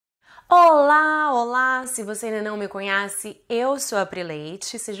Olá, se você ainda não me conhece, eu sou a Pri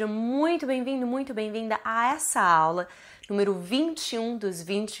Leite, seja muito bem-vindo, muito bem-vinda a essa aula, número 21 dos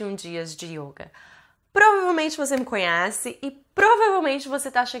 21 dias de yoga. Provavelmente você me conhece e provavelmente você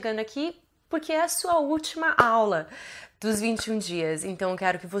está chegando aqui porque é a sua última aula dos 21 dias. Então eu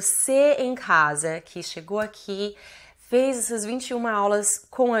quero que você em casa, que chegou aqui, fez essas 21 aulas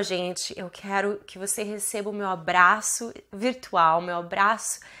com a gente, eu quero que você receba o meu abraço virtual, meu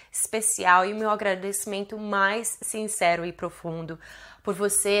abraço especial e o meu agradecimento mais sincero e profundo por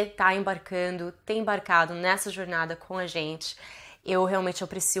você estar ter embarcado nessa jornada com a gente. Eu realmente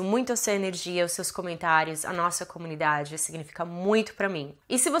aprecio muito a sua energia, os seus comentários, a nossa comunidade, significa muito pra mim.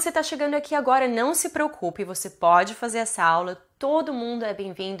 E se você tá chegando aqui agora, não se preocupe, você pode fazer essa aula, todo mundo é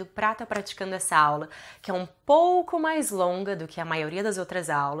bem-vindo pra estar praticando essa aula, que é um pouco mais longa do que a maioria das outras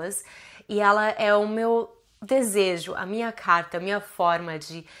aulas, e ela é o meu desejo, a minha carta, a minha forma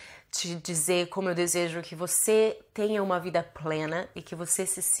de te dizer como eu desejo que você tenha uma vida plena e que você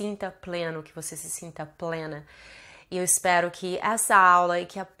se sinta pleno, que você se sinta plena. E eu espero que essa aula e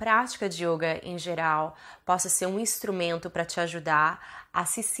que a prática de yoga em geral possa ser um instrumento para te ajudar a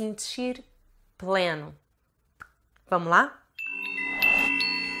se sentir pleno. Vamos lá?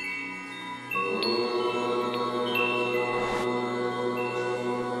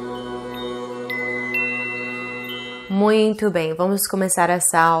 Muito bem, vamos começar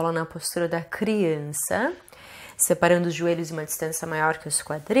essa aula na postura da criança, separando os joelhos em uma distância maior que os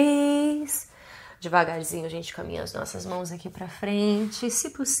quadris. Devagarzinho a gente caminha as nossas mãos aqui pra frente. Se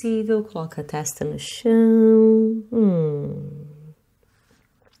possível, coloca a testa no chão.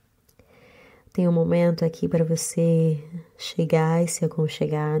 Tem um momento aqui para você chegar e se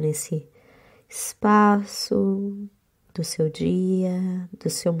aconchegar nesse espaço do seu dia, do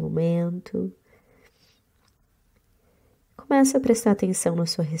seu momento. Começa a prestar atenção na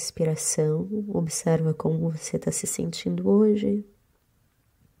sua respiração. Observa como você está se sentindo hoje.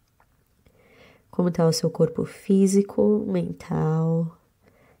 Como está o seu corpo físico, mental,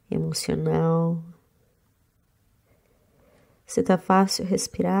 emocional. Se tá fácil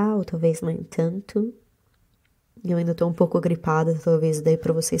respirar ou talvez nem tanto. Eu ainda tô um pouco gripada, talvez daí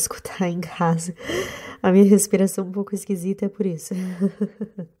para você escutar em casa. A minha respiração um pouco esquisita é por isso.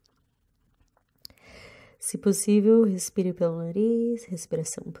 Se possível, respire pelo nariz,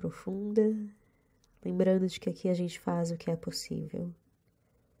 respiração profunda. Lembrando de que aqui a gente faz o que é possível.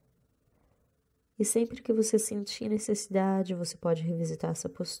 E sempre que você sentir necessidade, você pode revisitar essa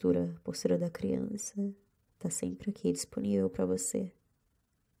postura, a postura da criança. Está sempre aqui disponível para você.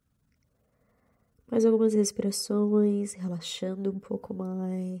 Mais algumas respirações, relaxando um pouco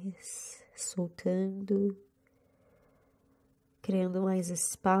mais, soltando, criando mais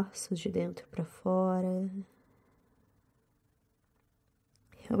espaço de dentro para fora.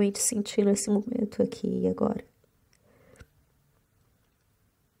 Realmente sentindo esse momento aqui e agora.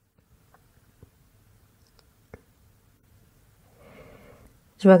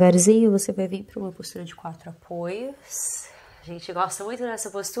 Devagarzinho você vai vir para uma postura de 4 apoios. A gente gosta muito dessa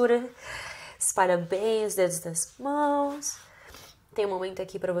postura. Espalha bem os dedos das mãos. Tem um momento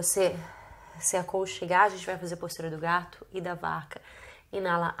aqui para você se aconchegar. A gente vai fazer a postura do gato e da vaca.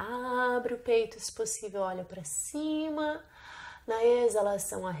 Inala, abre o peito, se possível, olha para cima. Na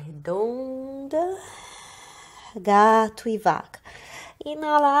exalação, arredonda. Gato e vaca.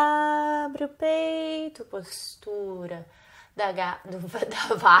 Inala, abre o peito, postura da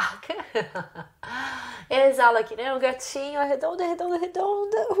vaca. Exala aqui, né? O gatinho, arredonda, arredonda,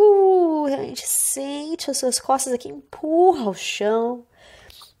 arredonda. A gente sente as suas costas aqui, empurra o chão.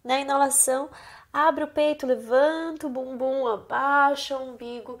 Na inalação, abre o peito, levanta o bumbum, abaixa o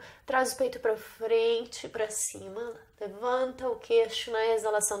umbigo, traz o peito para frente, para cima. Levanta o queixo, na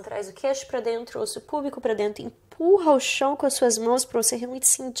exalação, traz o queixo para dentro, o osso púbico para dentro. Empurra o chão com as suas mãos para você realmente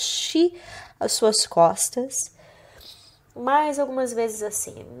sentir as suas costas. Mais algumas vezes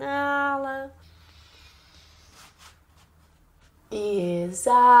assim, inala,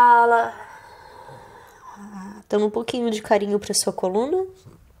 exala, dando um pouquinho de carinho para sua coluna,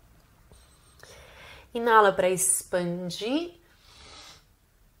 inala para expandir,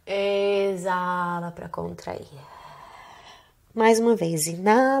 exala para contrair, mais uma vez,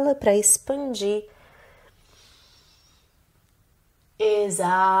 inala para expandir,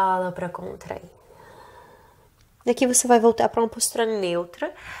 exala para contrair. Daqui você vai voltar para uma postura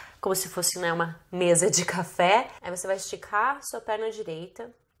neutra, como se fosse, né, uma mesa de café. Aí você vai esticar sua perna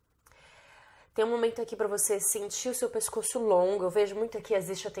direita. Tem um momento aqui para você sentir o seu pescoço longo. Eu vejo muito aqui,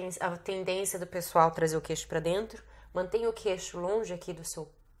 existe a tendência do pessoal trazer o queixo para dentro. Mantenha o queixo longe aqui do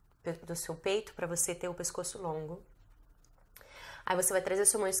seu peito para você ter o pescoço longo. Aí você vai trazer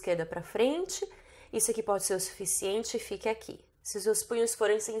sua mão esquerda para frente Isso aqui pode ser o suficiente, fique aqui. Se os seus punhos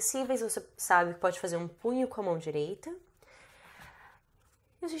forem sensíveis, você sabe que pode fazer um punho com a mão direita.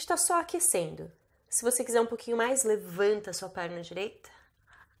 E a gente tá só aquecendo. Se você quiser um pouquinho mais, levanta a sua perna direita,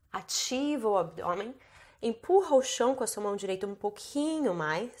 ativa o abdômen, empurra o chão com a sua mão direita um pouquinho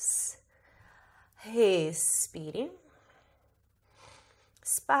mais. Respire.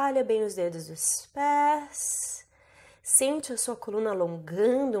 Espalha bem os dedos dos pés. Sente a sua coluna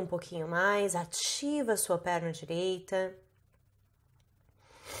alongando um pouquinho mais. Ativa a sua perna direita.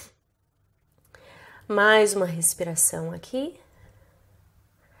 Mais uma respiração aqui.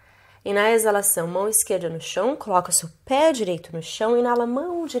 E na exalação, mão esquerda no chão. Coloca seu pé direito no chão. Inala,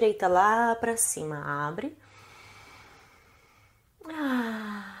 mão direita lá pra cima. Abre.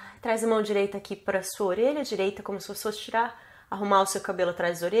 Traz a mão direita aqui para sua orelha direita, como se você fosse arrumar o seu cabelo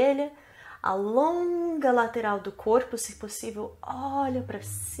atrás da orelha. Alonga a lateral do corpo, se possível, olha para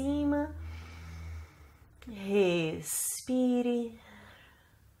cima. Respire.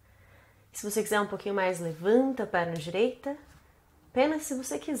 Se você quiser um pouquinho mais, levanta a perna direita. Apenas se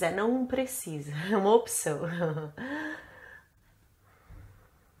você quiser, não precisa, é uma opção.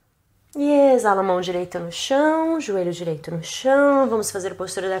 E exala a mão direita no chão, joelho direito no chão. Vamos fazer a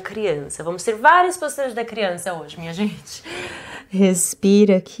postura da criança. Vamos ter várias posturas da criança hoje, minha gente.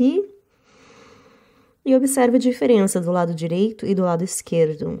 Respira aqui. E observe a diferença do lado direito e do lado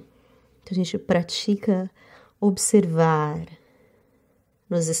esquerdo. Então, a gente pratica observar,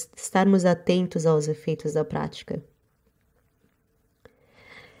 nós estarmos atentos aos efeitos da prática.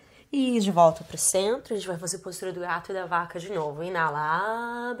 E de volta para o centro, a gente vai fazer a postura do gato e da vaca de novo.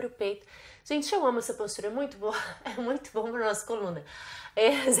 Inala, abre o peito. Gente, eu amo essa postura, é muito boa. É muito bom para nossa coluna.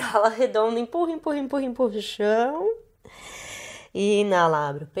 Exala, redonda, empurra, empurra, empurra, empurra o chão. Inala,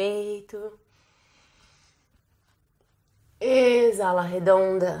 abre o peito. Exala,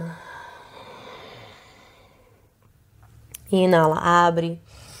 redonda. Inala, abre.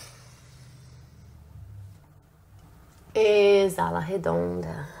 Exala,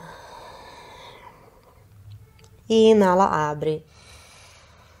 redonda. Inala, abre.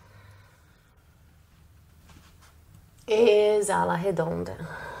 Exala, redonda.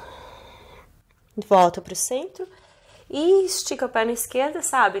 Volta para o centro. E estica a perna esquerda,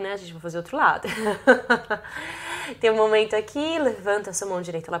 sabe, né? A gente vai fazer outro lado. Tem um momento aqui, levanta a sua mão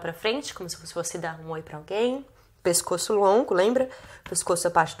direita lá para frente, como se você fosse dar um oi para alguém. Pescoço longo, lembra? Pescoço é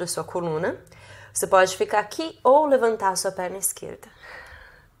parte da sua coluna. Você pode ficar aqui ou levantar a sua perna esquerda.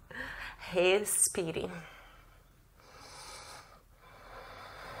 Respire.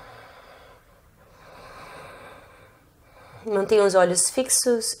 Mantenha os olhos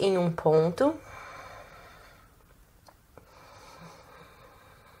fixos em um ponto.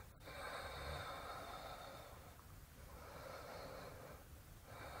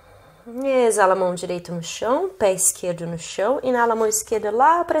 Exala a mão direita no chão, pé esquerdo no chão. Inala a mão esquerda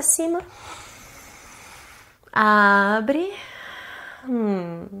lá para cima. Abre.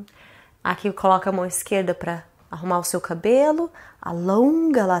 Aqui coloca a mão esquerda para arrumar o seu cabelo.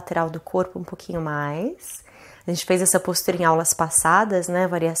 Alonga a lateral do corpo um pouquinho mais. A gente fez essa postura em aulas passadas, né?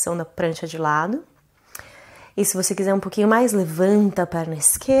 Variação da prancha de lado. E se você quiser um pouquinho mais, levanta a perna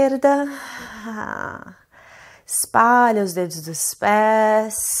esquerda. Espalha os dedos dos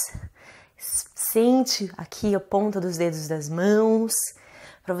pés. Sente aqui a ponta dos dedos das mãos.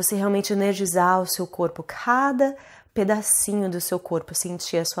 Para você realmente energizar o seu corpo. Cada pedacinho do seu corpo,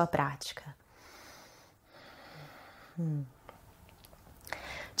 sentir a sua prática.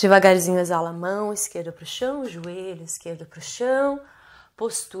 Devagarzinho exala a mão esquerda para o chão, joelho esquerdo para o chão,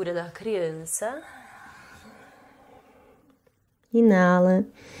 postura da criança. Inala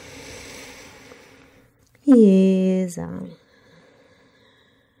e exala.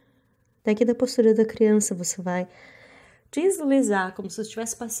 Daqui da postura da criança você vai deslizar como se você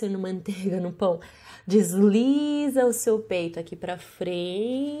estivesse passando manteiga no pão. Desliza o seu peito aqui para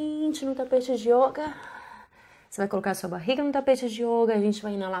frente no tapete de yoga. Você vai colocar a sua barriga no tapete de yoga, a gente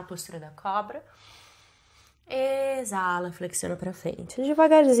vai inalar a postura da cobra. Exala, flexiona para frente.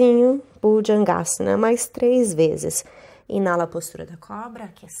 Devagarzinho, Bhujangasana, mais 3 vezes. Inala a postura da cobra,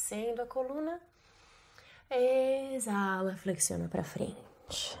 aquecendo a coluna. Exala, flexiona para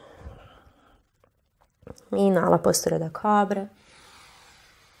frente. Inala a postura da cobra.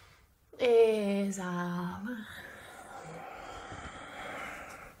 Exala.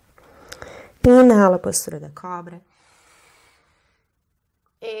 Inala a postura da cobra.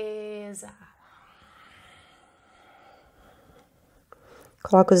 Exala.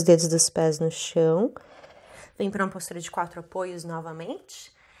 Coloca os dedos dos pés no chão. Vem para uma postura de 4 apoios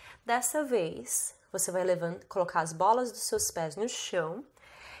novamente. Dessa vez, você vai colocar as bolas dos seus pés no chão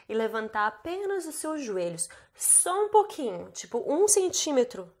e levantar apenas os seus joelhos, só um pouquinho, tipo 1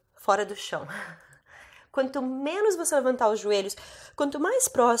 centímetro fora do chão. Quanto menos você levantar os joelhos, quanto mais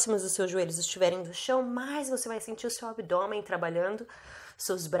próximos os seus joelhos estiverem do chão, mais você vai sentir o seu abdômen trabalhando,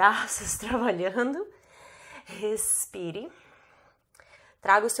 seus braços trabalhando. Respire.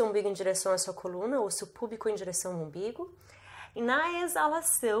 Traga o seu umbigo em direção à sua coluna, ou seu púbico em direção ao umbigo. E na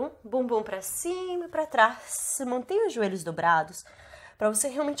exalação, bumbum para cima e para trás. Mantenha os joelhos dobrados para você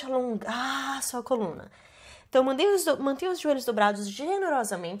realmente alongar a sua coluna. Então, mantenha os joelhos dobrados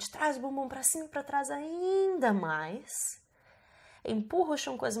generosamente. Traz o bumbum para cima e para trás ainda mais. Empurra o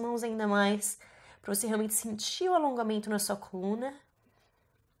chão com as mãos ainda mais para você realmente sentir o alongamento na sua coluna.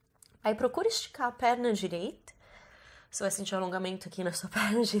 Aí, procura esticar a perna direita. Você vai sentir o alongamento aqui na sua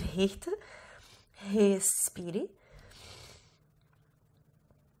perna direita. Respire.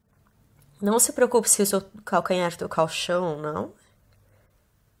 Não se preocupe se o seu calcanhar tocar o chão ou não.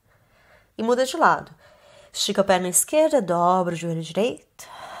 E muda de lado. Estica a perna esquerda, dobra o joelho direito.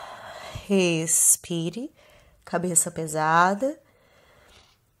 Respire. Cabeça pesada.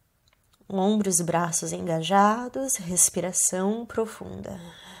 Ombros e braços engajados. Respiração profunda.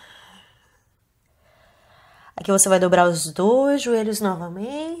 Aqui você vai dobrar os 2 joelhos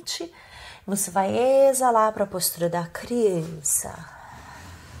novamente. Você vai exalar para a postura da criança.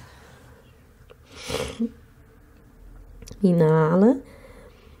 Inala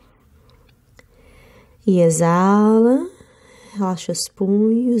e exala, relaxa os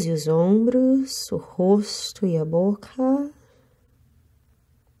punhos e os ombros, o rosto e a boca.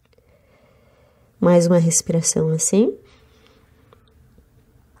 Mais uma respiração assim.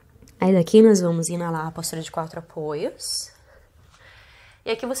 Aí daqui nós vamos inalar a postura de 4 apoios.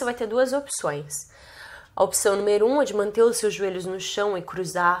 E aqui você vai ter 2 opções. A opção número 1 é de manter os seus joelhos no chão e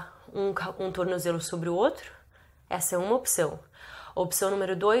cruzar um tornozelo sobre o outro. Essa é uma opção. A opção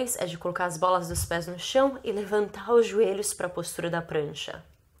número 2 é de colocar as bolas dos pés no chão e levantar os joelhos para a postura da prancha.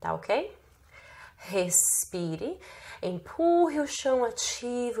 Tá ok? Respire. Empurre o chão,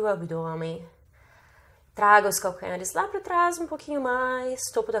 ative o abdômen. Traga os calcanhares lá para trás um pouquinho mais.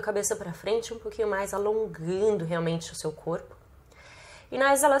 Topo da cabeça para frente um pouquinho mais, alongando realmente o seu corpo. E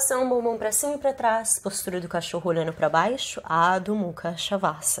na exalação, bumbum para cima e para trás, postura do cachorro olhando para baixo, Adho Mukha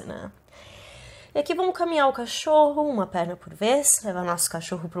Shavasana. E aqui vamos caminhar o cachorro, uma perna por vez, levar nosso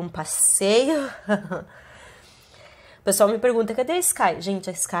cachorro para um passeio. O pessoal me pergunta, cadê a Sky? Gente,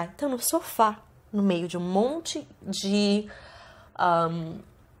 a Sky tá no sofá, no meio de um monte de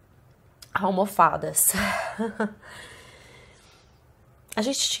almofadas. A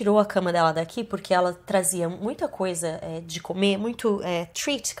gente tirou a cama dela daqui porque ela trazia muita coisa de comer, muito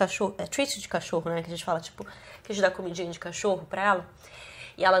treat de cachorro, né? Que a gente fala, tipo, que a gente dá comidinha de cachorro pra ela.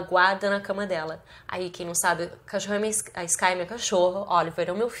 E ela guarda na cama dela. Aí, quem não sabe, cachorro a Sky é minha cachorra, Oliver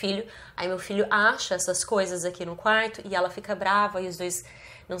é o meu filho. Aí meu filho acha essas coisas aqui no quarto e ela fica brava e os dois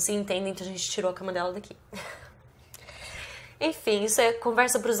não se entendem, então a gente tirou a cama dela daqui. Enfim, isso é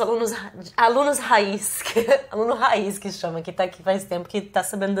conversa para os alunos raiz, aluno raiz que chama, que tá aqui faz tempo, que tá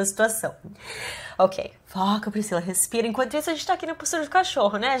sabendo da situação. Ok, foca, Priscila, respira. Enquanto isso, a gente tá aqui na postura do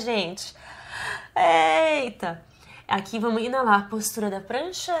cachorro, né, gente? Eita! Aqui vamos inalar a postura da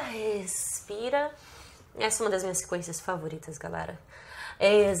prancha, respira. Essa é uma das minhas sequências favoritas, galera.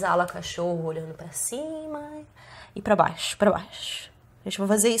 Exala cachorro olhando para cima e para baixo, para baixo. A gente vai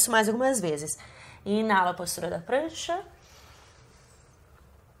fazer isso mais algumas vezes. Inala a postura da prancha.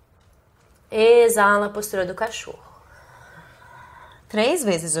 Exala a postura do cachorro. 3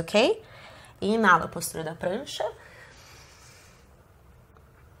 vezes, ok? Inala a postura da prancha.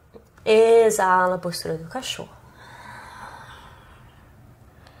 Exala a postura do cachorro.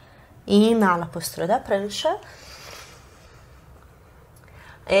 Inala a postura da prancha.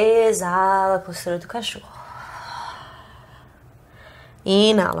 Exala a postura do cachorro.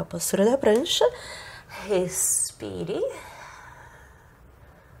 Inala a postura da prancha. Respire.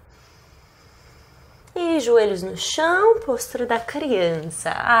 E joelhos no chão, postura da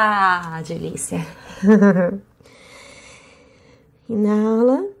criança. Ah, delícia.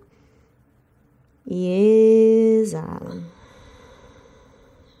 Inala e exala.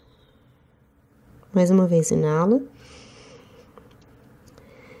 Mais uma vez, inala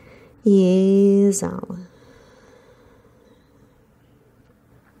e exala.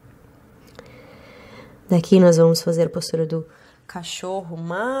 Daqui nós vamos fazer a postura do cachorro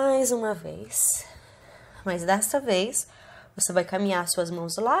mais uma vez. Mas desta vez, você vai caminhar suas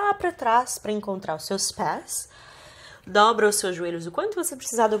mãos lá para trás para encontrar os seus pés. Dobra os seus joelhos o quanto você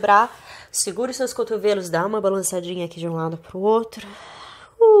precisar dobrar. Segura os seus cotovelos, dá uma balançadinha aqui de um lado para o outro.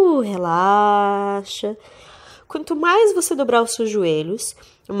 Relaxa. Quanto mais você dobrar os seus joelhos,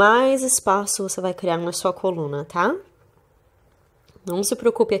 mais espaço você vai criar na sua coluna, tá? Não se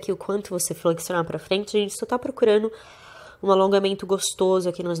preocupe aqui o quanto você flexionar para frente, a gente só tá procurando um alongamento gostoso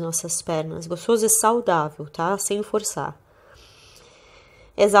aqui nas nossas pernas. Gostoso e saudável, tá? Sem forçar.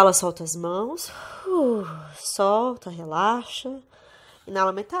 Exala, solta as mãos. Solta, relaxa.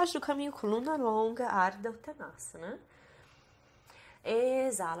 Inala metade do caminho, coluna longa, ardha, nossa, né?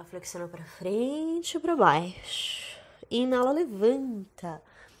 Exala, flexiona para frente e para baixo. Inala, levanta.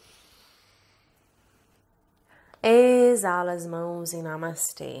 Exala as mãos em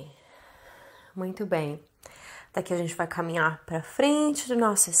namastê. Muito bem. Daqui a gente vai caminhar para frente do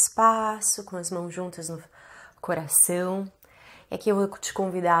nosso espaço, com as mãos juntas no coração. E aqui eu vou te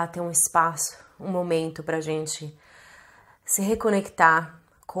convidar a ter um espaço, um momento pra gente se reconectar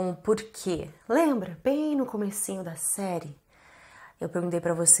com o porquê. Lembra, bem no comecinho da série, eu perguntei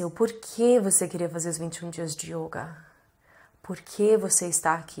pra você o porquê você queria fazer os 21 dias de yoga. Por que você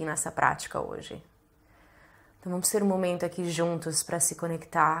está aqui nessa prática hoje? Então vamos ter um momento aqui juntos para se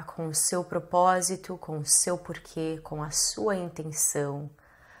conectar com o seu propósito, com o seu porquê, com a sua intenção.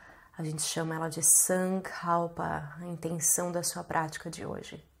 A gente chama ela de Sankalpa, a intenção da sua prática de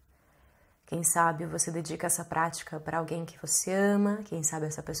hoje. Quem sabe você dedica essa prática para alguém que você ama, quem sabe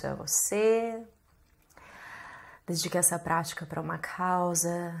essa pessoa é você. Dedica essa prática para uma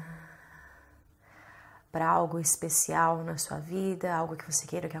causa, para algo especial na sua vida, algo que você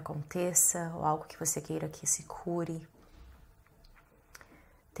queira que aconteça, ou algo que você queira que se cure.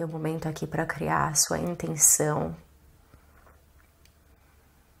 Tem um momento aqui para criar a sua intenção.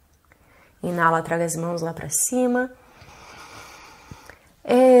 Inala, traga as mãos lá para cima.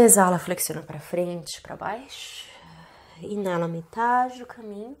 Exala, flexiona para frente, para baixo. Inala metade do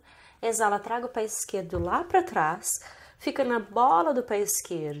caminho. Exala, traga o pé esquerdo lá para trás. Fica na bola do pé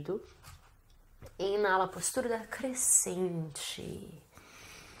esquerdo. Inala, postura da crescente.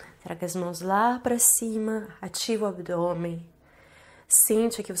 Traga as mãos lá para cima. Ativa o abdômen.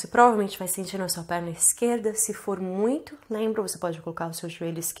 Sente que você provavelmente vai sentir na sua perna esquerda. Se for muito, lembra, você pode colocar o seu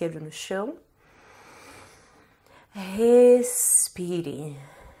joelho esquerdo no chão. Respire.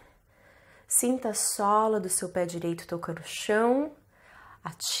 Sinta a sola do seu pé direito tocando o chão.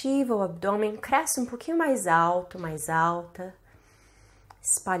 Ativa o abdômen. Cresce um pouquinho mais alto, mais alta.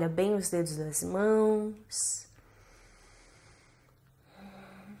 Espalha bem os dedos das mãos.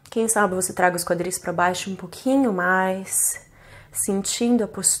 Quem sabe você traga os quadris para baixo um pouquinho mais. Sentindo a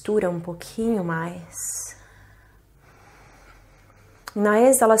postura um pouquinho mais. Na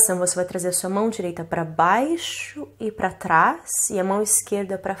exalação, você vai trazer a sua mão direita para baixo e para trás e a mão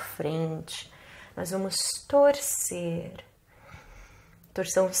esquerda para frente. Nós vamos torcer.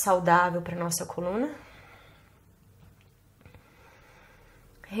 Torção saudável para nossa coluna.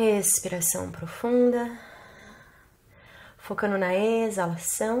 Respiração profunda. Focando na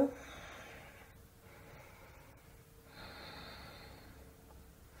exalação.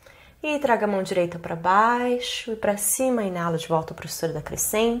 E traga a mão direita para baixo e para cima. Inala de volta para o postura da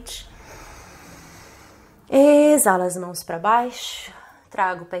crescente. Exala as mãos para baixo.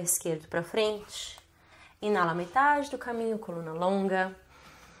 Traga o pé esquerdo para frente. Inala metade do caminho, coluna longa.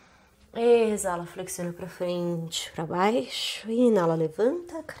 Exala, flexiona para frente, para baixo. Inala,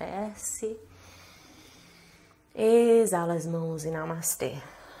 levanta, cresce. Exala as mãos e namastê.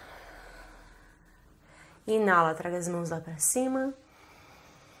 Inala, traga as mãos lá para cima.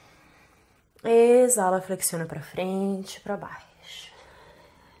 Exala, flexiona para frente, para baixo.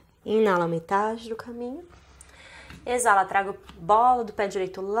 Inala metade do caminho. Exala, traga a bola do pé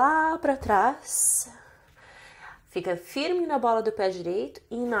direito lá para trás. Fica firme na bola do pé direito.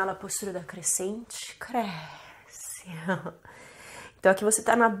 Inala a postura da crescente. Cresce. Então aqui você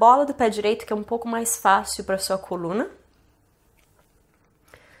tá na bola do pé direito, que é um pouco mais fácil para sua coluna.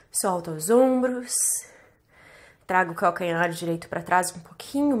 Solta os ombros. Traga o calcanhar direito para trás um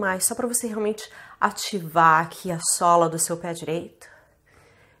pouquinho mais, só para você realmente ativar aqui a sola do seu pé direito.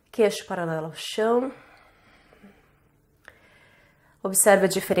 Queixo paralelo ao chão. Observe a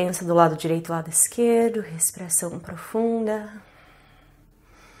diferença do lado direito e lado esquerdo. Respiração profunda.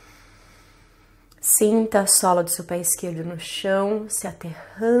 Sinta a sola do seu pé esquerdo no chão, se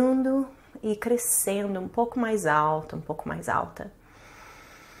aterrando e crescendo um pouco mais alto, um pouco mais alta.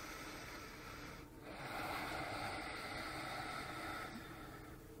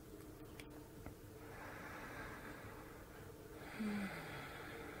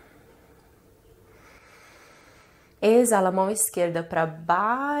 Exala a mão esquerda para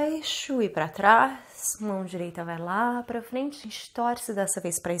baixo e para trás. Mão direita vai lá para frente. A gente torce dessa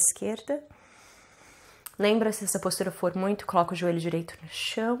vez para a esquerda. Lembra, se essa postura for muito, coloca o joelho direito no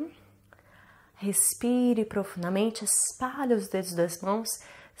chão. Respire profundamente, espalhe os dedos das mãos,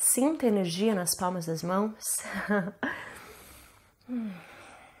 sinta energia nas palmas das mãos.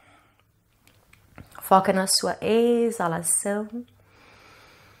 Foca na sua exalação.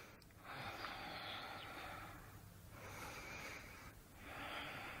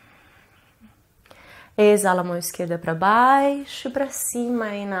 Exala a mão esquerda para baixo, para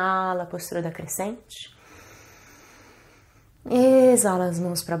cima, inala a postura da crescente. Exala as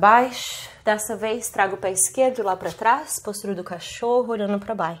mãos para baixo. Dessa vez, traga o pé esquerdo lá para trás, postura do cachorro, olhando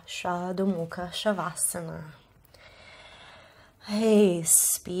para baixo. Adho Mukha Shavasana.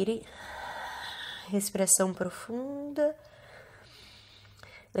 Respire. Respiração profunda.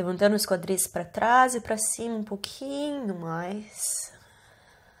 Levantando os quadris para trás e para cima um pouquinho mais.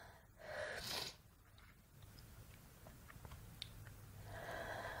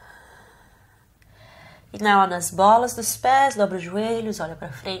 Inala nas bolas dos pés, dobra os joelhos, olha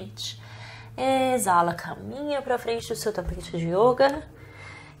para frente. Exala, caminha para frente do seu tapete de yoga.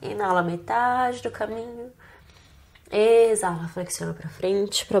 Inala metade do caminho. Exala, flexiona para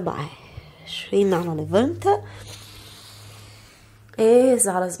frente, para baixo. Inala, levanta.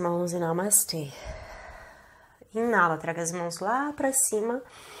 Exala as mãos e namastê. Inala, traga as mãos lá para cima.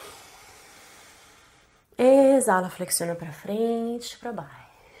 Exala, flexiona para frente, para baixo.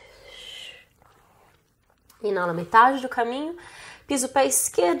 Inala metade do caminho, pisa o pé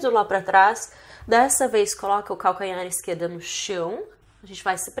esquerdo lá para trás. Dessa vez, coloca o calcanhar esquerdo no chão. A gente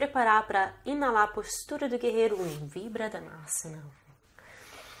vai se preparar para inalar a postura do guerreiro 1. Vibra da nossa.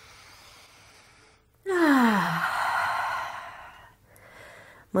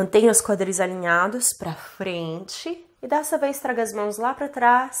 Mantenha os quadris alinhados para frente. E dessa vez, traga as mãos lá para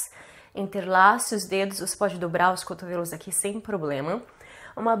trás. Interlace os dedos. Você pode dobrar os cotovelos aqui sem problema.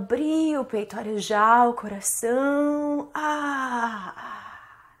 Vamos abrir o peito, arejar o coração.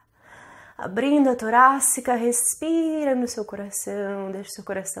 Abrindo a torácica, respira no seu coração. Deixa o seu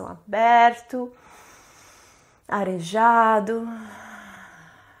coração aberto, arejado,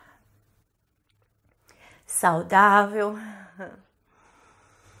 saudável.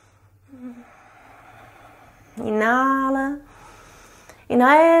 Inala. E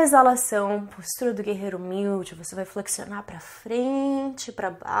na exalação, postura do guerreiro humilde, você vai flexionar para frente,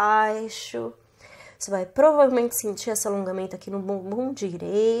 para baixo. Você vai provavelmente sentir esse alongamento aqui no bumbum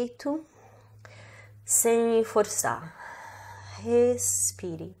direito, sem forçar.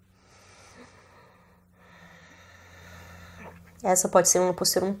 Respire. Essa pode ser uma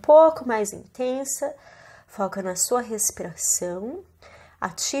postura um pouco mais intensa. Foca na sua respiração.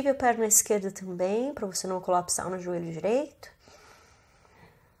 Ative a perna esquerda também, para você não colapsar no joelho direito.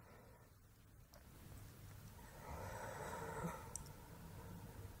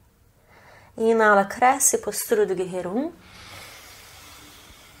 Inala, cresce, postura do guerreiro 1.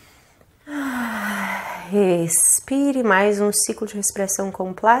 Respire, mais um ciclo de respiração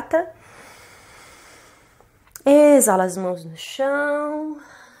completa. Exala as mãos no chão.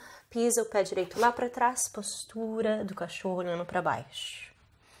 Pisa o pé direito lá para trás, postura do cachorro olhando para baixo.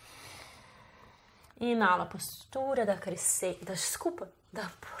 Inala, postura da crescente, da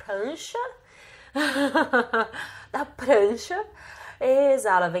prancha. Da prancha.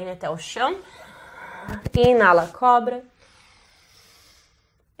 Exala, vem até o chão. Inala, cobra.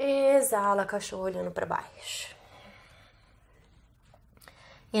 Exala, cachorro olhando para baixo.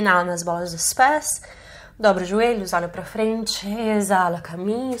 Inala nas bolas dos pés. Dobra os joelhos, olha para frente. Exala,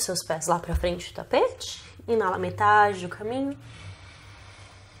 caminho, seus pés lá para frente do tapete. Inala metade do caminho.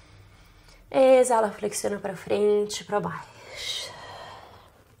 Exala, flexiona para frente, para baixo.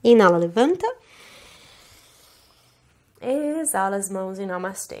 Inala, levanta. Exala as mãos e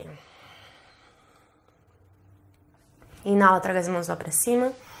namastê. Inala, traga as mãos lá para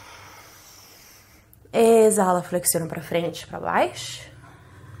cima. Exala, flexiona para frente, para baixo.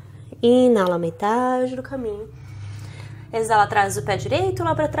 Inala metade do caminho. Exala, traz o pé direito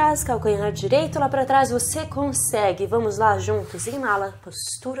lá para trás, calcanhar direito lá para trás. Você consegue. Vamos lá juntos. Inala,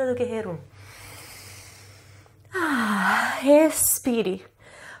 postura do guerreiro 1. Respire.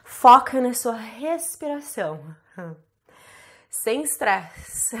 Foca na sua respiração. Sem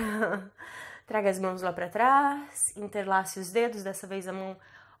estresse. Traga as mãos lá para trás, interlace os dedos, dessa vez a mão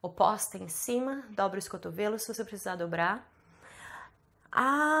oposta em cima, dobra os cotovelos se você precisar dobrar.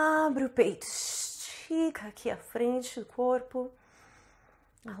 Abre o peito, estica aqui a frente do corpo,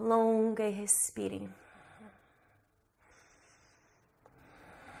 alonga e respire.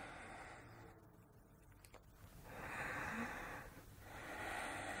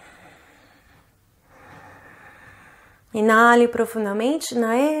 Inale profundamente,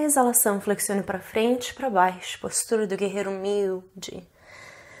 na exalação, flexione para frente e para baixo, postura do guerreiro humilde.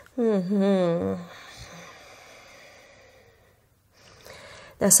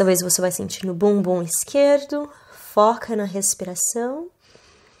 Dessa vez você vai sentir no bumbum esquerdo, foca na respiração,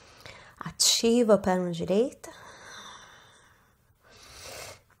 ativa a perna direita.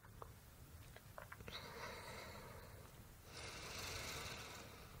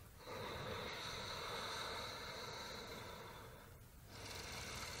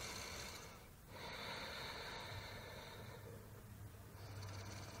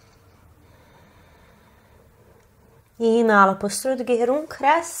 E inala, postura do guerreiro 1,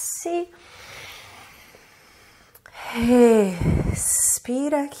 cresce.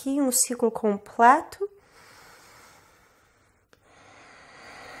 Respira aqui um ciclo completo.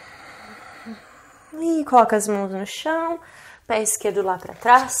 E coloca as mãos no chão, pé esquerdo lá para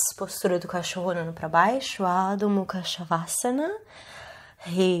trás, postura do cachorro olhando para baixo, Adho Mukha Shavasana.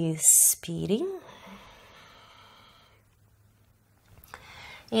 Respire.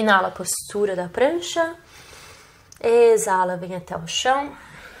 Inala, postura da prancha. Exala, vem até o chão.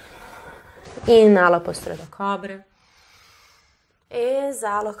 Inala, postura da cobra.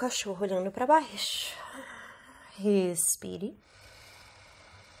 Exala, o cachorro olhando para baixo. Respire.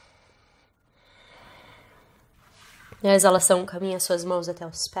 Na exalação, caminha suas mãos até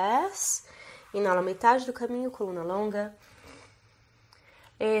os pés. Inala metade do caminho, coluna longa.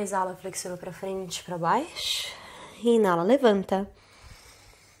 Exala, flexiona para frente, para baixo. Inala, levanta.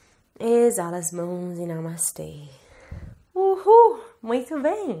 Exala as mãos e namastê. Uhul! Muito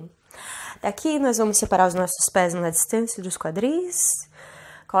bem! Daqui nós vamos separar os nossos pés na distância dos quadris.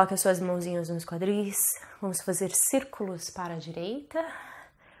 Coloque as suas mãozinhas nos quadris. Vamos fazer círculos para a direita.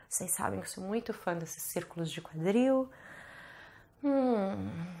 Vocês sabem que eu sou muito fã desses círculos de quadril.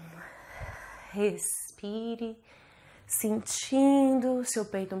 Respire, sentindo seu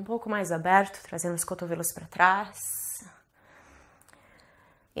peito um pouco mais aberto, trazendo os cotovelos para trás.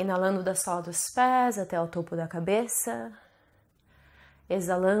 Inalando da sola dos pés até o topo da cabeça.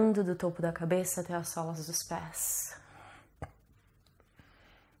 Exalando do topo da cabeça até as solas dos pés.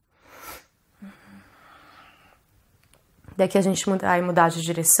 Daqui a gente vai mudar de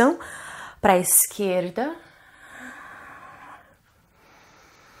direção para a esquerda.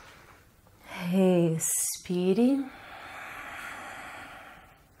 Respire.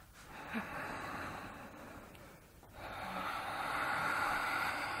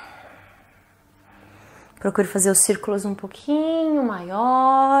 Procure fazer os círculos um pouquinho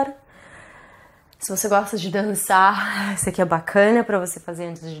maior. Se você gosta de dançar, isso aqui é bacana para você fazer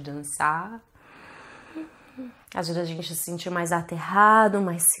antes de dançar. Ajuda a gente a se sentir mais aterrado,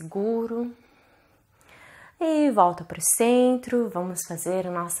 mais seguro. E volta para o centro. Vamos fazer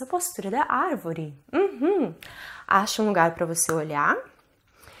a nossa postura da árvore. Acha um lugar para você olhar.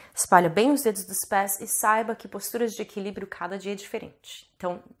 Espalha bem os dedos dos pés e saiba que posturas de equilíbrio cada dia é diferente.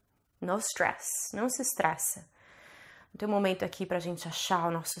 Então, no stress, não se estressa. Tem um momento aqui para a gente achar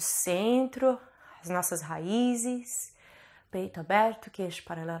o nosso centro, as nossas raízes. Peito aberto, queixo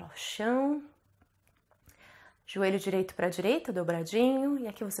paralelo ao chão. Joelho direito para a direita, dobradinho. E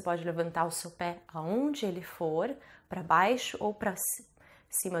aqui você pode levantar o seu pé aonde ele for, para baixo ou para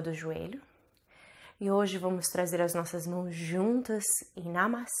cima do joelho. E hoje vamos trazer as nossas mãos juntas em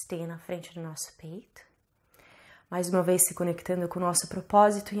namastê na frente do nosso peito. Mais uma vez se conectando com o nosso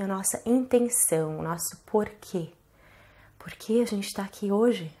propósito e a nossa intenção, o nosso porquê. Por que a gente está aqui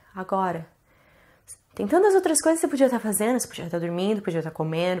hoje, agora? Tem tantas outras coisas que você podia estar fazendo, você podia estar dormindo, podia estar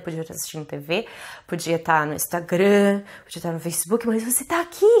comendo, podia estar assistindo TV, podia estar no Instagram, podia estar no Facebook, mas você está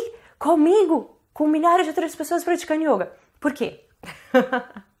aqui comigo, com milhares de outras pessoas praticando yoga. Por quê?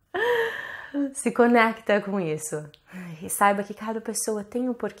 Se conecta com isso e saiba que cada pessoa tem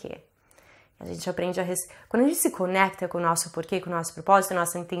um porquê. A gente aprende Quando a gente se conecta com o nosso porquê, com o nosso propósito, a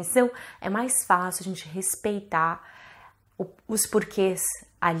nossa intenção, é mais fácil a gente respeitar os porquês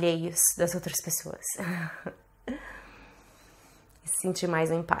alheios das outras pessoas. E se sentir mais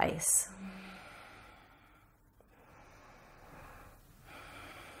em paz.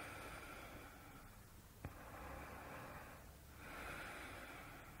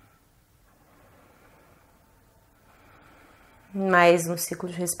 Mais um ciclo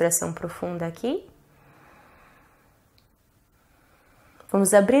de respiração profunda aqui.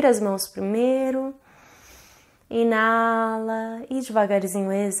 Vamos abrir as mãos primeiro. Inala e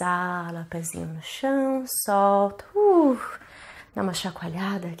devagarzinho exala, pezinho no chão, solta. Dá uma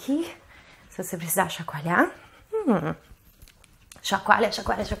chacoalhada aqui, se você precisar chacoalhar. Chacoalha,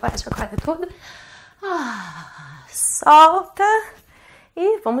 chacoalha, chacoalha, chacoalha tudo. Solta.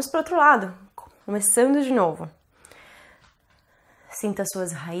 E vamos para o outro lado, começando de novo. Sinta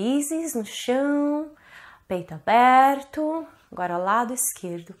suas raízes no chão, peito aberto, Agora, lado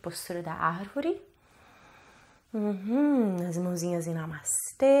esquerdo, postura da árvore. As mãozinhas em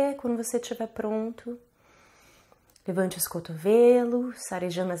namastê. Quando você estiver pronto, levante os cotovelos,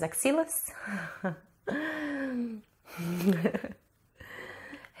 arejando as axilas.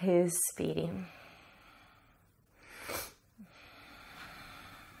 Respire.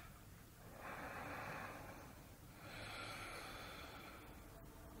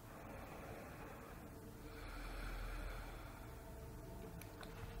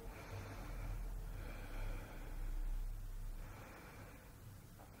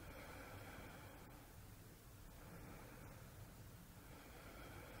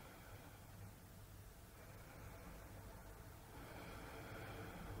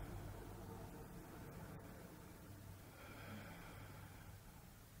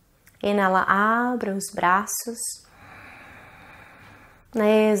 Inala, abra os braços. Na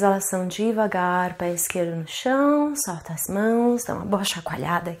exalação, devagar, pé esquerdo no chão, solta as mãos, dá uma boa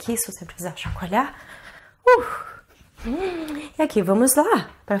chacoalhada aqui, se você precisar chacoalhar. E aqui, vamos lá,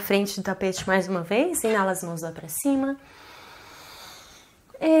 para frente do tapete mais uma vez. Inala as mãos lá para cima.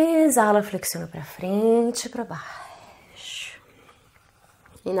 Exala, flexiona para frente, para baixo.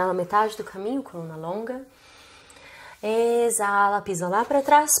 Inala metade do caminho, coluna longa. Exala, pisa lá para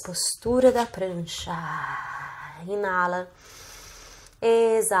trás, postura da prancha. Inala.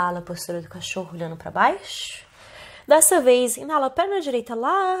 Exala, postura do cachorro olhando para baixo. Dessa vez, inala a perna direita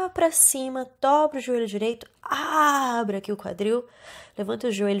lá para cima, dobra o joelho direito, abre aqui o quadril, levanta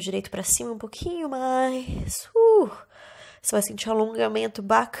o joelho direito para cima um pouquinho mais. Você vai sentir um alongamento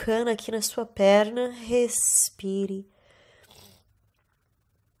bacana aqui na sua perna. Respire.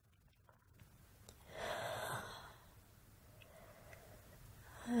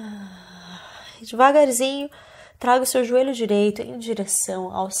 Devagarzinho, traga o seu joelho direito em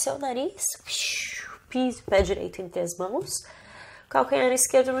direção ao seu nariz. Pise o pé direito entre as mãos. Calcanhar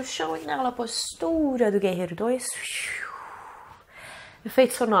esquerdo no chão. Inala a postura do guerreiro 2.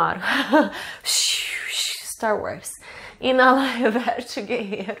 Efeito sonoro. Star Wars. Inala, reverte o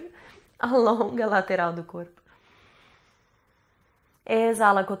guerreiro. Alonga a lateral do corpo.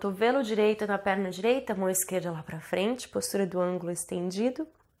 Exala, cotovelo direito na perna direita, mão esquerda lá para frente. Postura do ângulo estendido.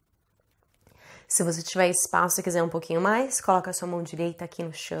 Se você tiver espaço e quiser um pouquinho mais, coloca a sua mão direita aqui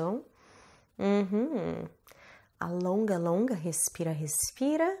no chão. Alonga, alonga, respira,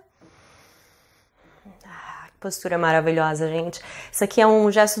 respira. Que postura maravilhosa, gente. Isso aqui é um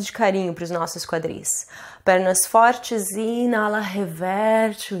gesto de carinho para os nossos quadris. Pernas fortes, inala,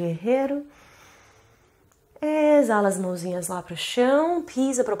 reverte o guerreiro. Exala as mãozinhas lá para o chão,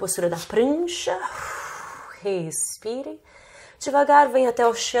 pisa para a postura da prancha. Respire. Devagar, vem até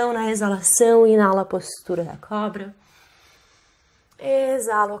o chão na exalação, inala a postura da cobra.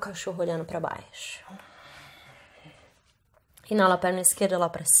 Exala o cachorro olhando para baixo. Inala a perna esquerda lá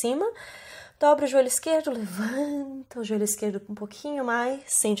para cima. Dobra o joelho esquerdo, levanta o joelho esquerdo um pouquinho mais.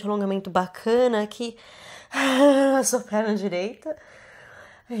 Sente um alongamento bacana aqui na sua perna direita.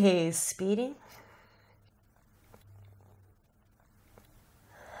 Respire.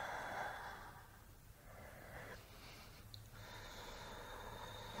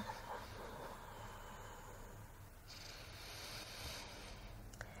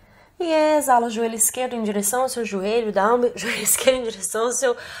 E exala o joelho esquerdo em direção ao seu joelho, joelho esquerdo em direção ao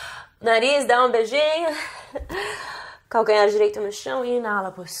seu nariz, dá um beijinho. Calcanhar direito no chão, inala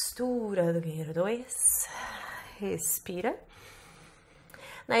a postura do guerreiro 2. Respira.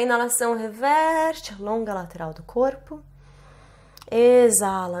 Na inalação, reverte, alonga a lateral do corpo.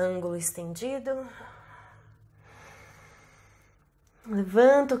 Exala, ângulo estendido.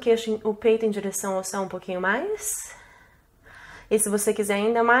 Levanta o queixo, o peito em direção ao céu um pouquinho mais. E se você quiser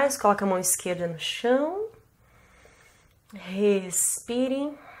ainda mais, coloca a mão esquerda no chão.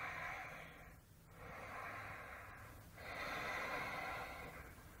 Respire.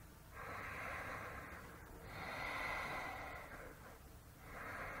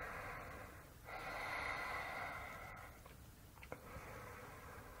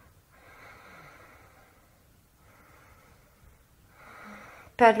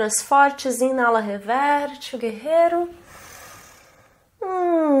 Pernas fortes, inala, reverte o guerreiro.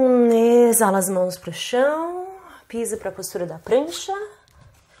 Exala as mãos para o chão, pisa para a postura da prancha,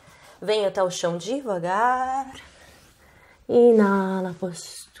 vem até o chão devagar, inala a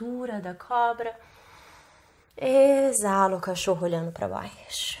postura da cobra, exala o cachorro olhando para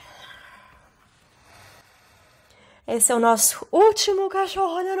baixo. Esse é o nosso último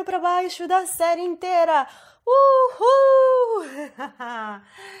cachorro olhando para baixo da série inteira. Uhul!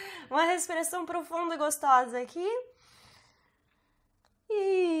 Uma respiração profunda e gostosa aqui.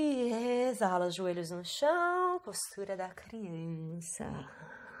 E exala os joelhos no chão, postura da criança.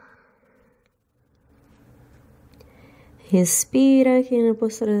 Respira aqui na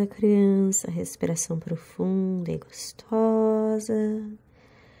postura da criança, respiração profunda e gostosa.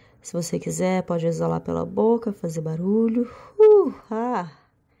 Se você quiser, pode exalar pela boca, fazer barulho.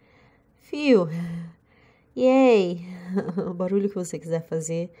 Fio. Yay! O barulho que você quiser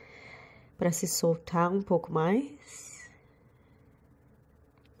fazer para se soltar um pouco mais.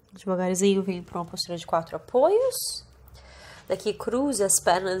 Devagarzinho, vem para uma postura de 4 apoios. Daqui, cruze as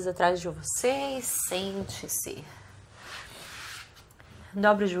pernas atrás de você e sente-se.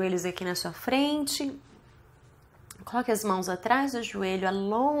 Dobre os joelhos aqui na sua frente. Coloque as mãos atrás do joelho,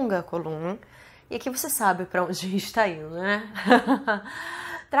 alonga a coluna. E aqui você sabe para onde a gente está indo, né?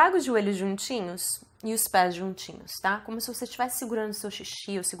 Traga os joelhos juntinhos e os pés juntinhos, tá? Como se você estivesse segurando seu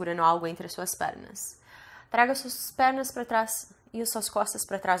xixi ou segurando algo entre as suas pernas. Traga as suas pernas para trás e as suas costas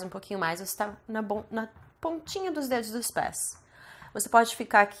para trás um pouquinho mais. Você está na pontinha dos dedos dos pés. Você pode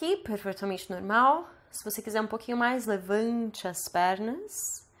ficar aqui perfeitamente normal. Se você quiser um pouquinho mais, levante as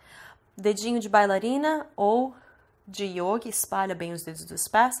pernas. Dedinho de bailarina ou de yoga, espalha bem os dedos dos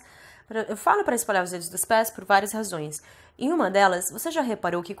pés. Eu falo para espalhar os dedos dos pés por várias razões. Em uma delas, você já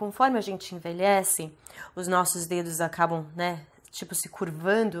reparou que conforme a gente envelhece, os nossos dedos acabam, tipo se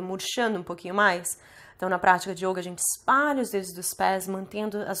curvando, murchando um pouquinho mais? Então, na prática de yoga, a gente espalha os dedos dos pés,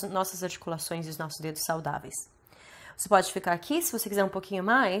 mantendo as nossas articulações e os nossos dedos saudáveis. Você pode ficar aqui, se você quiser um pouquinho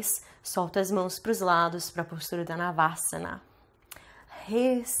mais, solta as mãos para os lados, para a postura da Navasana.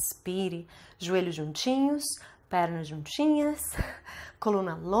 Respire, joelhos juntinhos, pernas juntinhas,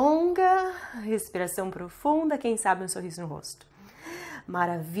 coluna longa, respiração profunda, quem sabe um sorriso no rosto.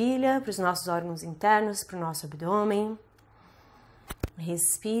 Maravilha, para os nossos órgãos internos, para o nosso abdômen.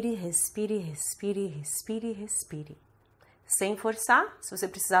 Respire, respire, respire, respire, respire. Sem forçar, se você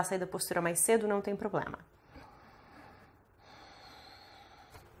precisar sair da postura mais cedo, não tem problema.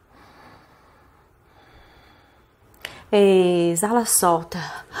 Exala, solta.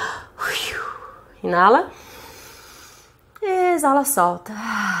 Inala. Exala, solta.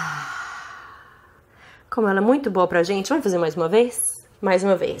 Como ela é muito boa pra gente, vamos fazer mais uma vez? Mais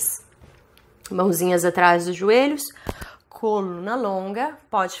uma vez. Mãozinhas atrás dos joelhos. Coluna longa.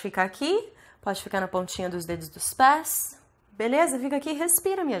 Pode ficar aqui. Pode ficar na pontinha dos dedos dos pés. Beleza? Fica aqui e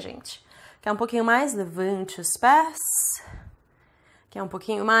respira, minha gente. Quer um pouquinho mais? Levante os pés. Quer um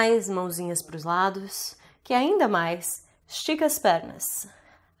pouquinho mais? Mãozinhas para os lados. Quer ainda mais? Estica as pernas.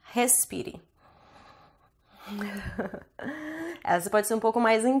 Respire. Essa pode ser um pouco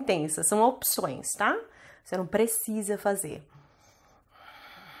mais intensa. São opções, tá? Você não precisa fazer.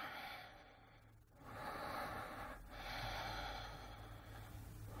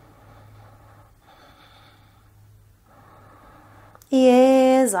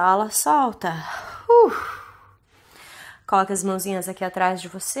 E exala, solta. Coloca as mãozinhas aqui atrás de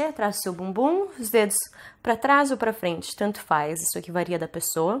você, atrás do seu bumbum, os dedos para trás ou para frente, tanto faz, isso aqui varia da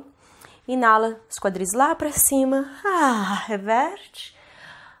pessoa. Inala, os quadris lá para cima, reverte,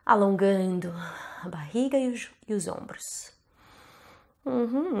 alongando a barriga e os ombros.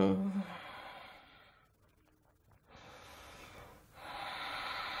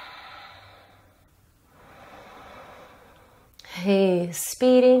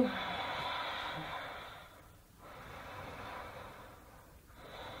 Respire.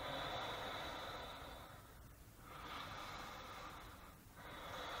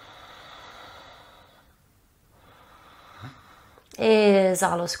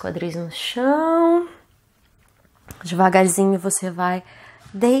 Exala os quadris no chão. Devagarzinho você vai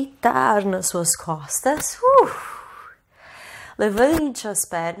deitar nas suas costas. Levante as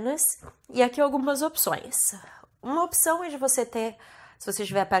pernas. E aqui algumas opções. Uma opção é de você ter, se você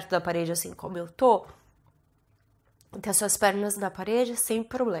estiver perto da parede assim como eu tô, ter as suas pernas na parede sem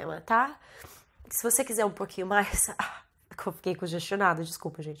problema, tá? Se você quiser um pouquinho mais... eu fiquei congestionada,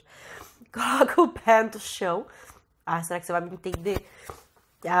 desculpa, gente. Coloca o pé no chão. Será que você vai me entender?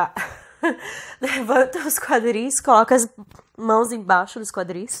 Levanta os quadris, coloca as mãos embaixo dos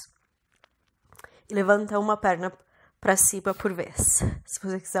quadris e levanta uma perna para cima por vez. Se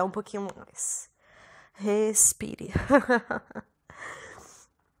você quiser um pouquinho mais. Respire.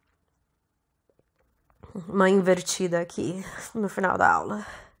 Uma invertida aqui no final da aula.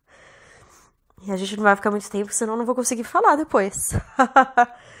 E a gente não vai ficar muito tempo, senão eu não vou conseguir falar depois.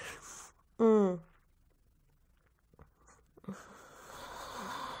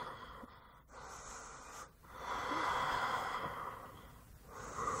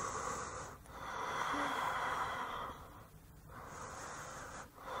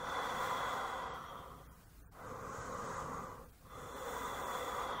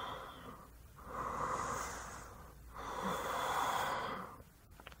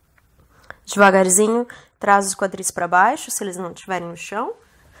 Devagarzinho, traz os quadris para baixo, se eles não estiverem no chão.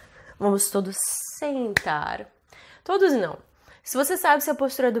 Vamos todos sentar. Todos não. Se você sabe se a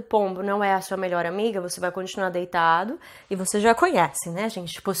postura do pombo não é a sua melhor amiga, você vai continuar deitado e você já conhece, né,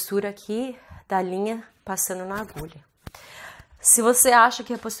 gente? Postura aqui da linha passando na agulha. Se você acha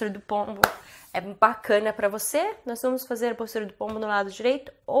que a postura do pombo é bacana para você, nós vamos fazer a postura do pombo no lado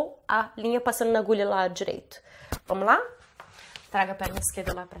direito ou a linha passando na agulha no lado direito. Vamos lá? Traga a perna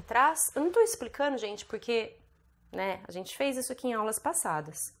esquerda lá para trás. Eu não tô explicando, gente, porque, né, a gente fez isso aqui em aulas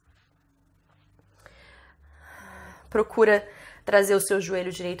passadas. Procura trazer o seu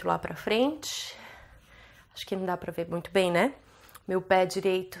joelho direito lá pra frente. Acho que não dá pra ver muito bem, né? Meu pé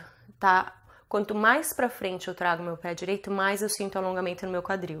direito tá... Quanto mais pra frente eu trago meu pé direito, mais eu sinto alongamento no meu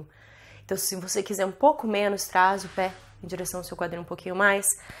quadril. Então, se você quiser um pouco menos, traz o pé em direção ao seu quadril um pouquinho mais.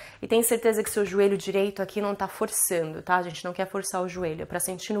 E tenha certeza que seu joelho direito aqui não tá forçando, tá? A gente não quer forçar o joelho. É pra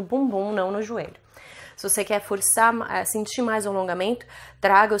sentir no bumbum, não no joelho. Se você quer forçar, sentir mais alongamento,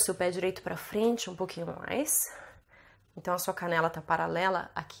 traga o seu pé direito pra frente um pouquinho mais. Então, a sua canela está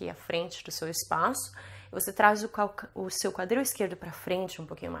paralela aqui à frente do seu espaço. E você traz o seu quadril esquerdo para frente um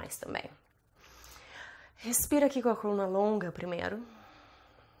pouquinho mais também. Respira aqui com a coluna longa primeiro.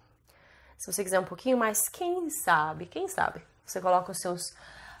 Se você quiser um pouquinho mais, quem sabe, você coloca os seus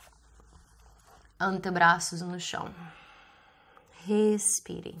antebraços no chão.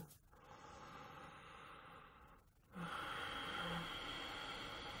 Respire.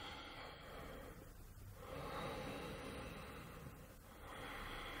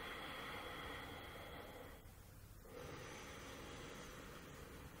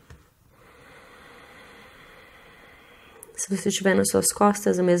 Se você estiver nas suas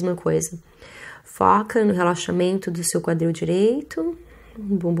costas, a mesma coisa. Foca no relaxamento do seu quadril direito,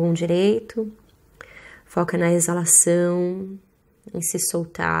 bumbum direito. Foca na exalação, em se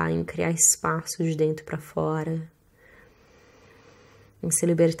soltar, em criar espaço de dentro para fora. Em se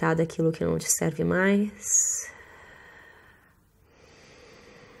libertar daquilo que não te serve mais.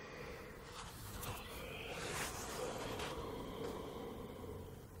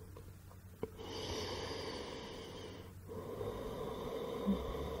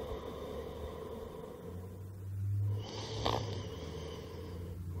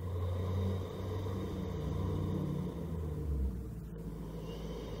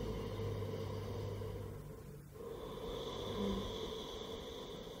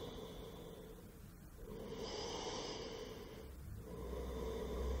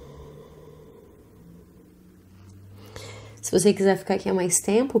 Se você quiser ficar aqui há mais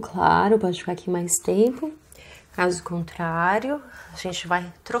tempo, claro, pode ficar aqui mais tempo. Caso contrário, a gente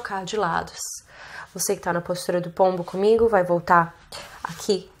vai trocar de lados. Você que tá na postura do pombo comigo, vai voltar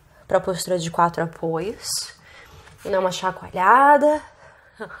aqui para a postura de 4 apoios. E dar uma chacoalhada.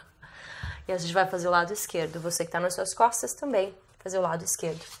 E a gente vai fazer o lado esquerdo. Você que tá nas suas costas também, fazer o lado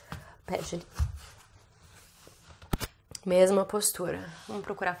esquerdo. Pede. Mesma postura. Vamos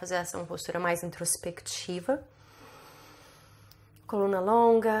procurar fazer essa uma postura mais introspectiva. Coluna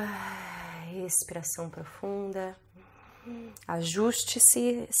longa, respiração profunda.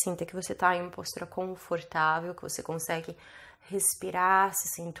 Ajuste-se, sinta que você está em uma postura confortável, que você consegue respirar, se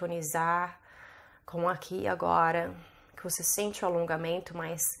sintonizar com aqui e agora, que você sente o alongamento,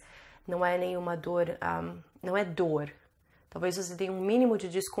 mas não é nenhuma dor, não é dor. Talvez você tenha um mínimo de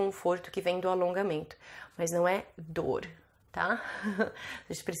desconforto que vem do alongamento, mas não é dor, tá?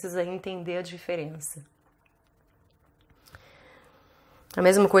 A gente precisa entender a diferença. A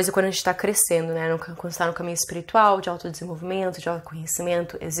mesma coisa quando a gente está crescendo, né? Quando está no caminho espiritual, de autodesenvolvimento, de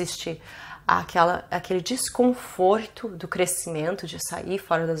autoconhecimento, existe aquele desconforto do crescimento, de sair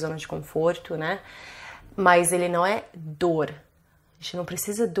fora da zona de conforto, né? Mas ele não é dor. A gente não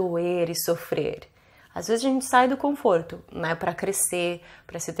precisa doer e sofrer. Às vezes a gente sai do conforto, né? Para crescer,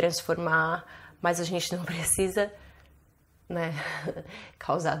 para se transformar, mas a gente não precisa, né?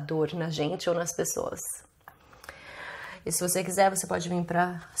 Causar dor na gente ou nas pessoas. E se você quiser, você pode vir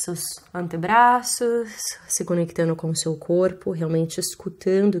para seus antebraços, se conectando com o seu corpo, realmente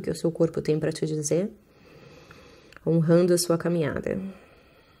escutando o que o seu corpo tem para te dizer, honrando a sua caminhada.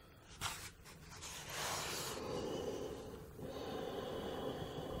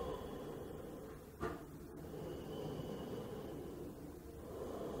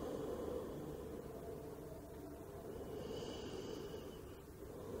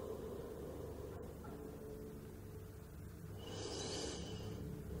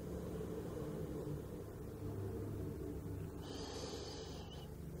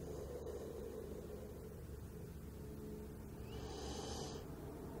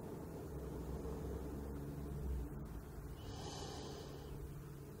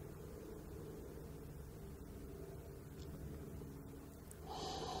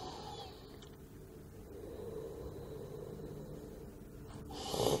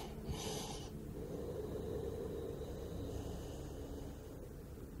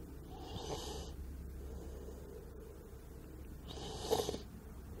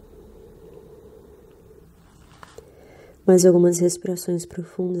 Mais algumas respirações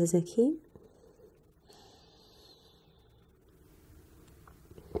profundas aqui.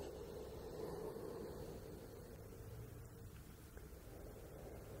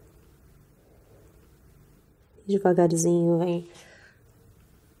 Devagarzinho vem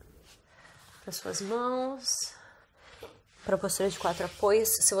para suas mãos, para a postura de 4 apoios.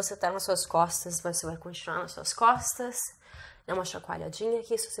 Se você está nas suas costas, você vai continuar nas suas costas. Dá uma chacoalhadinha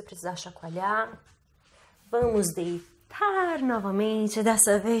aqui, se você precisar chacoalhar. Vamos deitar novamente.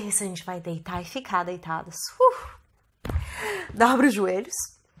 Dessa vez a gente vai deitar e ficar deitados. Dobra os joelhos.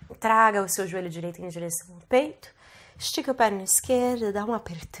 Traga o seu joelho direito em direção ao peito. Estica a perna esquerda, dá um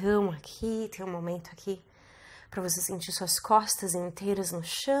apertão aqui. Tem um momento aqui para você sentir suas costas inteiras no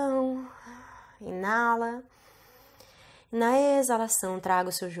chão. Inala. Na exalação, traga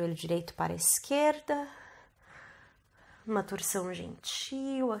o seu joelho direito para a esquerda. Uma torção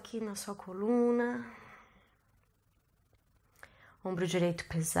gentil aqui na sua coluna. Ombro direito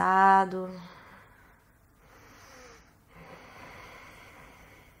pesado.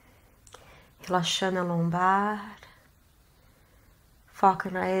 Relaxando a lombar.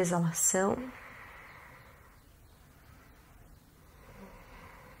 Foca na exalação.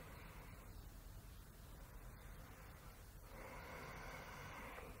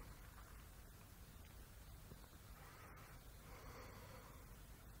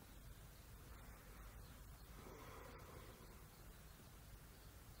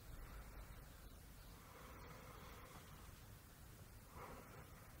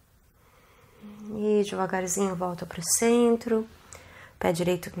 E devagarzinho volta para o centro, pé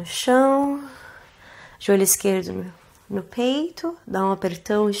direito no chão, joelho esquerdo no peito, dá um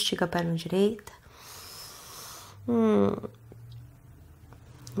apertão, estica a perna direita.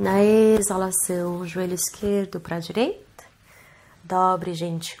 Na exalação, joelho esquerdo para a direita, dobre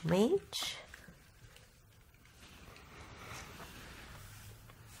gentilmente.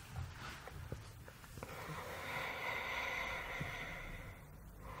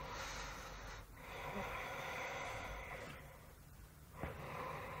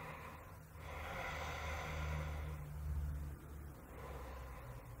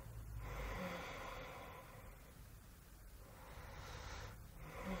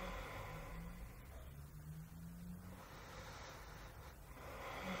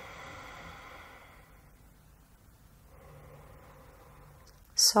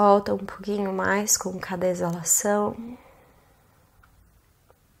 Solta um pouquinho mais com cada exalação.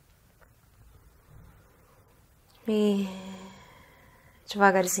 E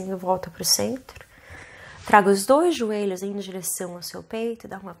devagarzinho volta para o centro. Traga os 2 joelhos em direção ao seu peito,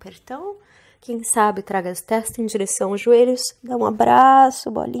 dá um apertão. Quem sabe traga as testas em direção aos joelhos, dá um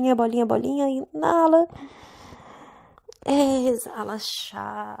abraço, bolinha, bolinha, bolinha, inala. Exala,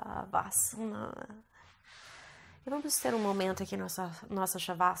 Shavasana. E vamos ter um momento aqui nossa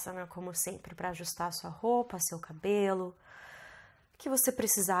Shavasana, como sempre, para ajustar a sua roupa, seu cabelo. O que você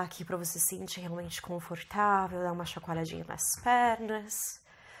precisar aqui para você se sentir realmente confortável, dar uma chacoalhadinha nas pernas.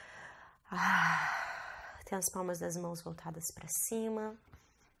 Tem as palmas das mãos voltadas para cima.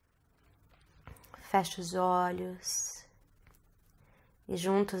 Fecha os olhos. E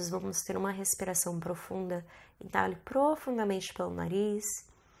juntos vamos ter uma respiração profunda. Inale profundamente pelo nariz.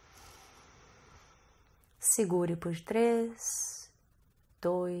 Segure por 3,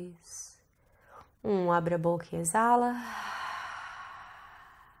 2, 1. Abre a boca e exala.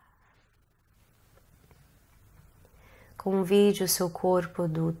 Convide o seu corpo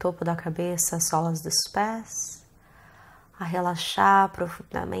do topo da cabeça às solas dos pés a relaxar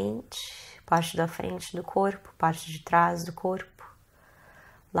profundamente. Parte da frente do corpo, parte de trás do corpo,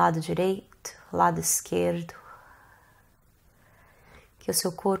 lado direito, lado esquerdo. Que o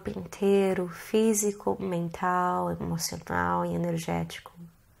seu corpo inteiro, físico, mental, emocional e energético,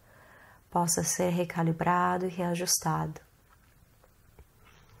 possa ser recalibrado e reajustado.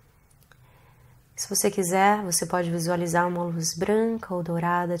 Se você quiser, você pode visualizar uma luz branca ou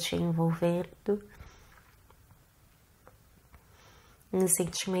dourada te envolvendo. Um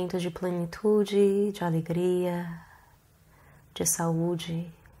sentimento de plenitude, de alegria, de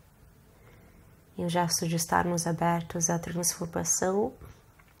saúde. E o gesto de estarmos abertos à transformação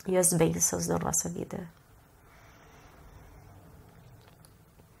e às bênçãos da nossa vida.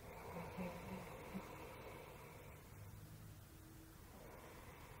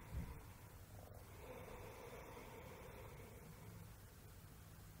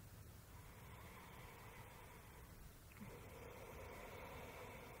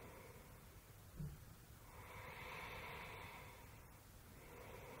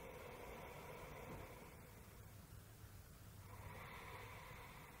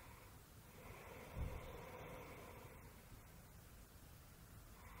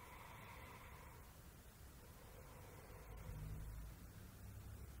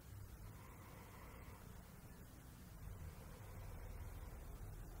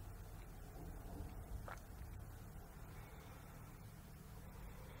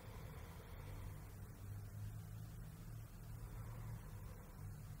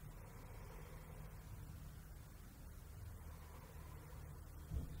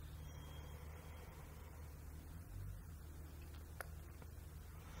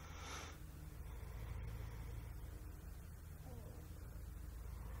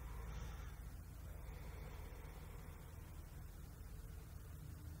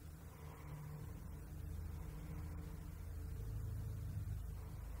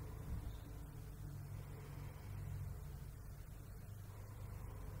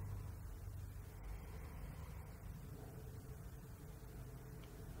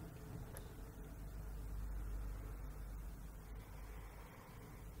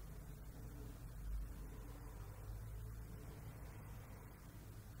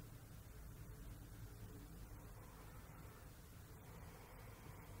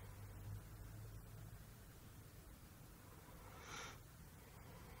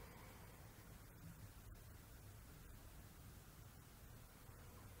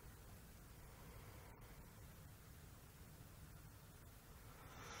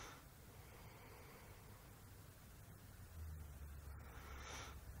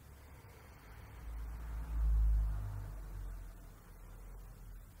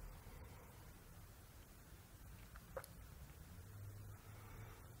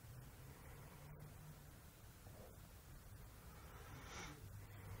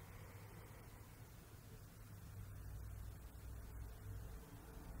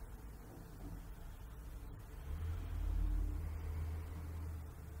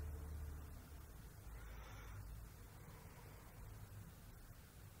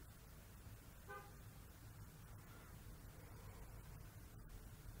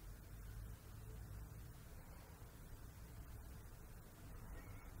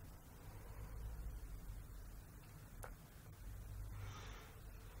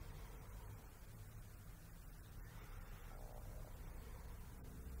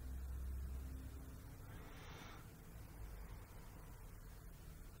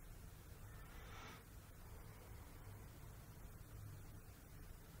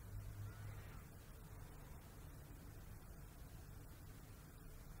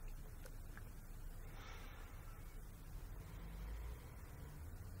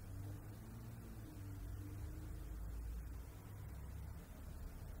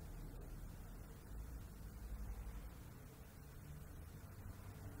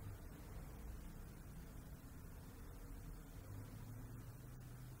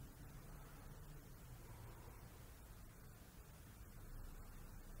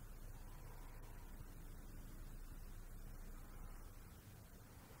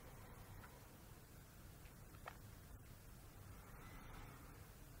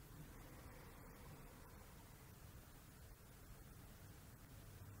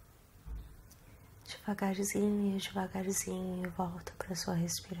 Devagarzinho, volta para sua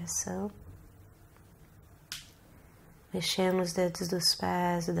respiração. Mexendo os dedos dos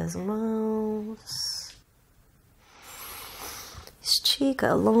pés e das mãos.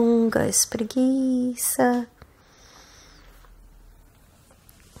 Estica, alonga, espreguiça.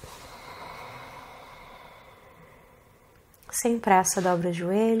 Sem pressa, dobra os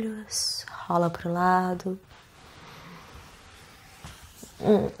joelhos, rola para o lado.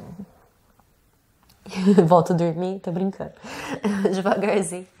 Volto a dormir, tô brincando.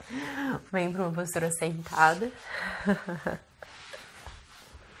 Devagarzinho. Vem para uma postura sentada.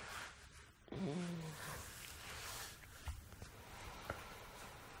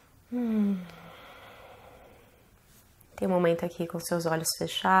 Tem um momento aqui com seus olhos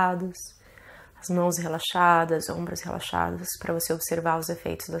fechados, as mãos relaxadas, ombros relaxados, para você observar os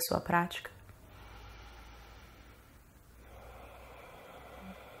efeitos da sua prática.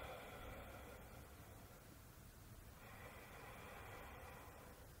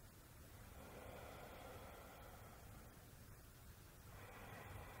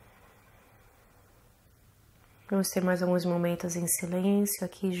 Vamos ter mais alguns momentos em silêncio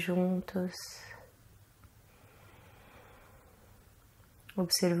aqui juntos,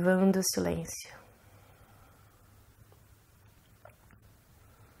 observando o silêncio.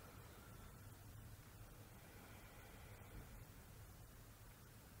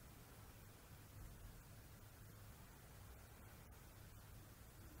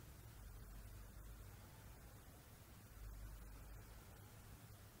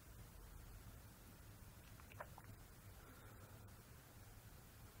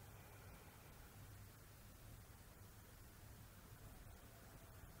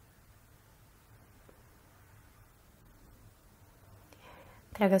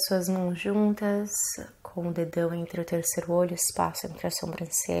 Traga suas mãos juntas, com o dedão entre o terceiro olho, espaço entre as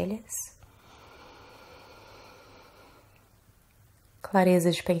sobrancelhas.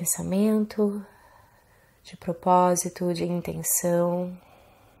 Clareza de pensamento, de propósito, de intenção.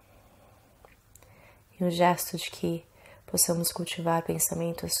 E um gesto de que possamos cultivar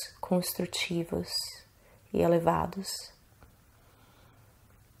pensamentos construtivos e elevados.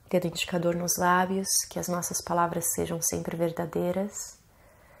 Dedo indicador nos lábios, que as nossas palavras sejam sempre verdadeiras.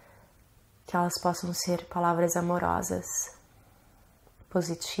 Que elas possam ser palavras amorosas,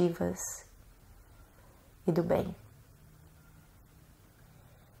 positivas e do bem.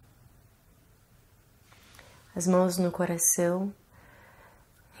 As mãos no coração,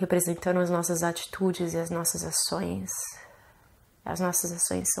 representando as nossas atitudes e as nossas ações. As nossas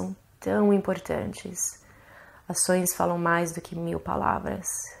ações são tão importantes. Ações falam mais do que 1000 palavras.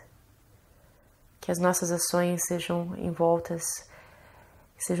 Que as nossas ações sejam envoltas,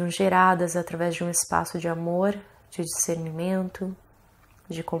 sejam geradas através de um espaço de amor, de discernimento,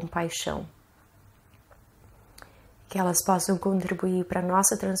 de compaixão. Que elas possam contribuir para a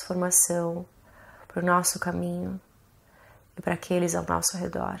nossa transformação, para o nosso caminho e para aqueles ao nosso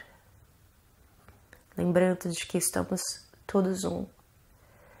redor. Lembrando de que estamos todos um.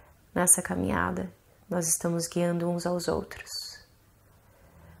 Nessa caminhada, nós estamos guiando uns aos outros.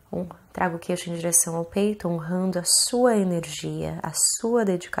 Traga o queixo em direção ao peito, honrando a sua energia, a sua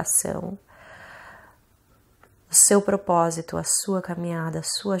dedicação, o seu propósito, a sua caminhada, a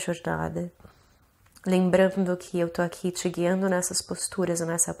sua jornada. Lembrando que eu tô aqui te guiando nessas posturas,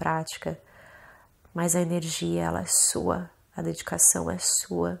 nessa prática, mas a energia, ela é sua, a dedicação é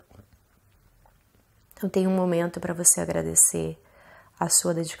sua. Então tem um momento para você agradecer a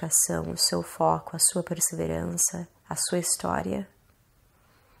sua dedicação, o seu foco, a sua perseverança, a sua história.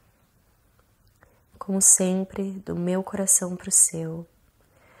 Como sempre, do meu coração para o seu,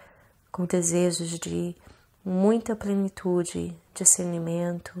 com desejos de muita plenitude,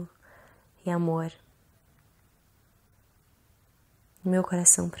 discernimento e amor. Do meu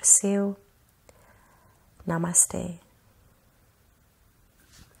coração para o seu, namastê.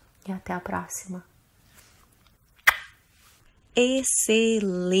 E até a próxima.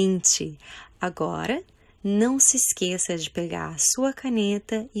 Excelente! Agora, não se esqueça de pegar a sua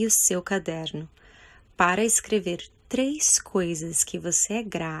caneta e o seu caderno para escrever 3 coisas que você é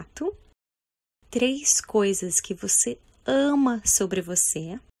grato, 3 coisas que você ama sobre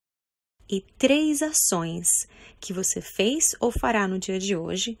você e 3 ações que você fez ou fará no dia de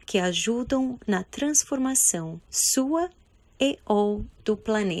hoje que ajudam na transformação sua e ou do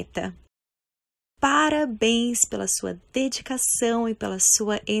planeta. Parabéns pela sua dedicação e pela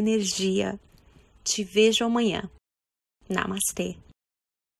sua energia. Te vejo amanhã. Namastê!